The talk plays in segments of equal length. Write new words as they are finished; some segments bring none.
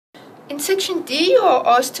In section D, you are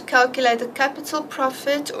asked to calculate the capital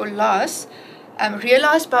profit or loss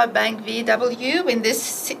realized by Bank VW when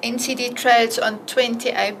this NCD trades on 20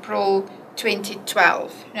 April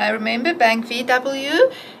 2012. Now remember, Bank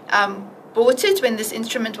VW bought it when this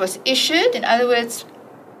instrument was issued. In other words,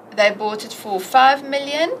 they bought it for 5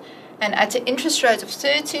 million and at an interest rate of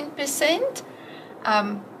 13%.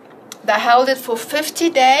 They held it for 50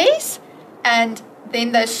 days and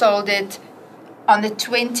then they sold it on the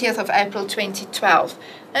 20th of April 2012.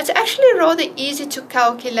 Now it's actually rather easy to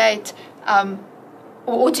calculate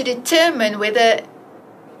or to determine whether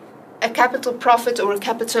a capital profit or a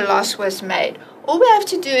capital loss was made. All we have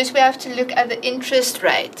to do is we have to look at the interest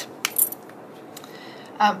rate.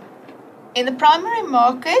 In the primary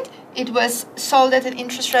market, it was sold at an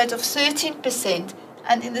interest rate of 13%,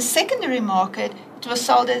 and in the secondary market, it was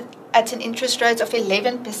sold at an interest rate of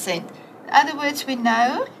 11%. In other words, we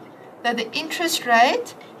know that the interest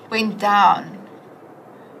rate went down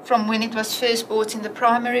from when it was first bought in the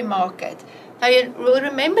primary market. Now you will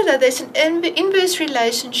remember that there's an inverse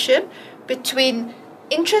relationship between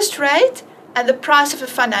interest rate and the price of a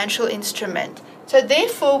financial instrument. So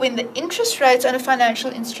therefore, when the interest rates on a financial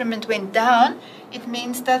instrument went down, it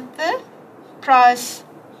means that the price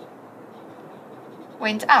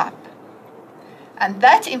went up. And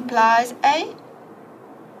that implies a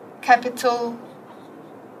capital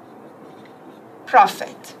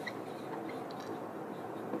profit.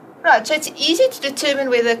 Right, so it's easy to determine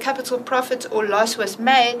whether capital profit or loss was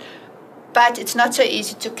made, but it's not so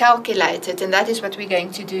easy to calculate it, and that is what we're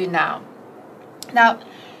going to do now. Now,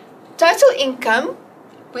 total income,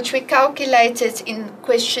 which we calculated in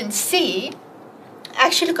question C,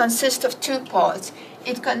 actually consists of two parts.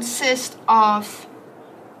 It consists of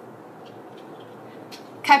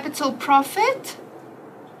capital profit,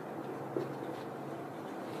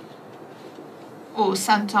 or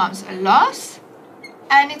sometimes a loss,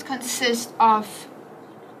 and it consists of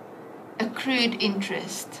accrued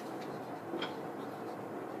interest.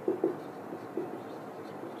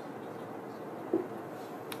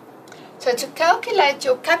 So to calculate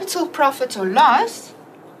your capital profit or loss,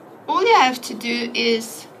 all you have to do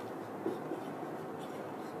is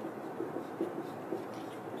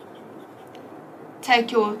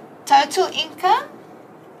take your total income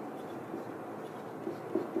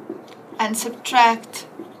and subtract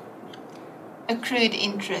accrued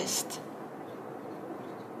interest.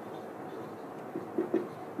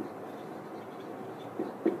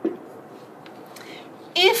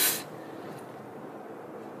 If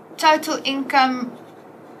total income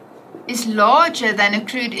is larger than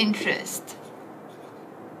accrued interest,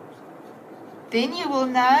 then you will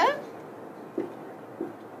know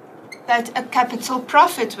that a capital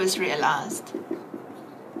profit was realized.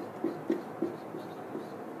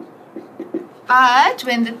 But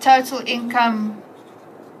when the total income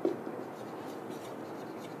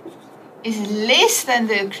is less than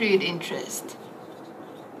the accrued interest,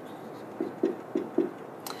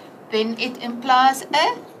 then it implies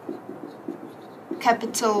a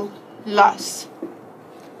capital loss.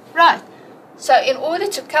 Right, so in order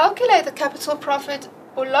to calculate the capital profit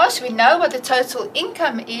or loss, we know what the total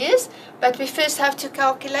income is, but we first have to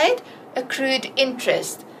calculate accrued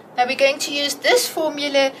interest. Now we're going to use this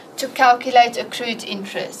formula to calculate accrued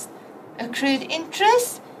interest. Accrued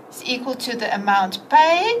interest is equal to the amount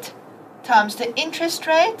paid times the interest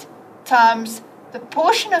rate times the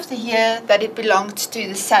portion of the year that it belonged to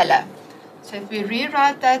the seller. So if we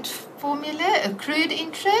rewrite that formula, accrued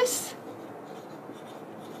interest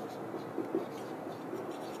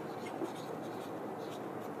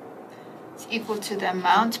is equal to the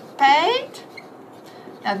amount paid.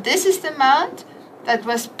 Now this is the amount that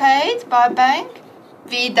was paid by Bank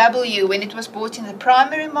VW when it was bought in the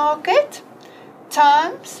primary market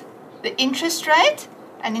times the interest rate,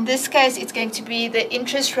 and in this case it's going to be the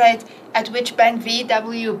interest rate at which Bank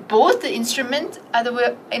VW bought the instrument,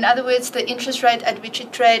 in other words the interest rate at which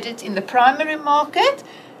it traded in the primary market,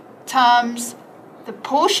 times the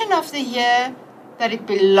portion of the year that it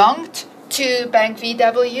belonged to Bank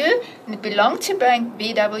VW, and it belonged to Bank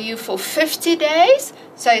VW for 50 days,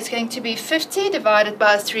 so it's going to be 50 divided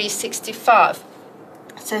by 365.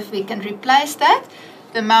 So if we can replace that,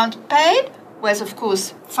 the amount paid was of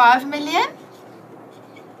course 5 million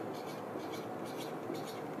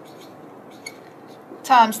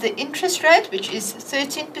times the interest rate, which is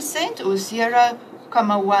 13% or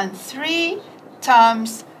 0.13,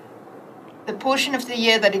 times the portion of the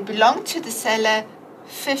year that it belonged to the seller,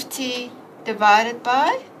 50 divided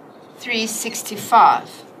by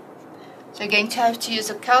 365. So you're going to have to use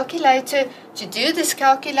a calculator to do this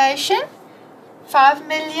calculation. 5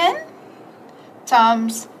 million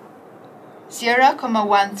times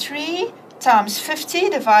 0.13 times 50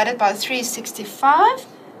 divided by 365,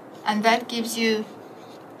 and that gives you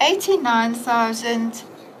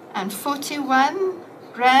 89,041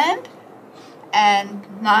 Rand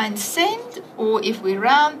and 9 cents, or if we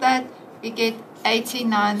round that, we get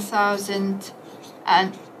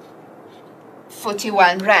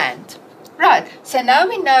 89,041 Rand. Right, so now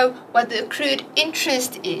we know what the accrued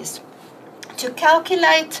interest is. To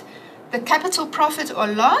calculate the capital profit or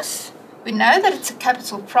loss, we know that it's a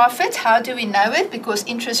capital profit. How do we know it? Because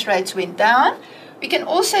interest rates went down. We can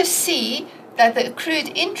also see that the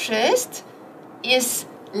accrued interest is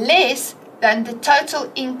less than the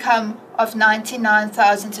total income of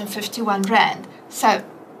 99,051 Rand. So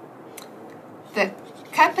the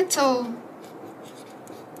capital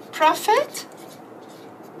profit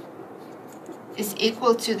is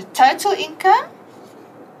equal to the total income,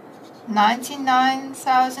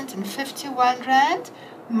 99,051 Rand,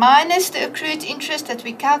 minus the accrued interest that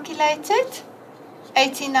we calculated,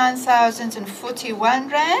 89,041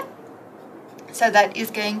 Rand. So that is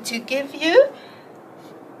going to give you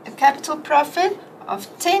a capital profit of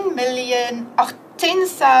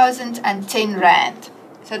 10,010 Rand.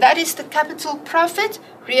 So that is the capital profit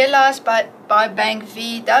realized by Bank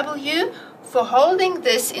VW for holding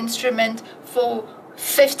this instrument for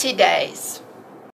 50 days.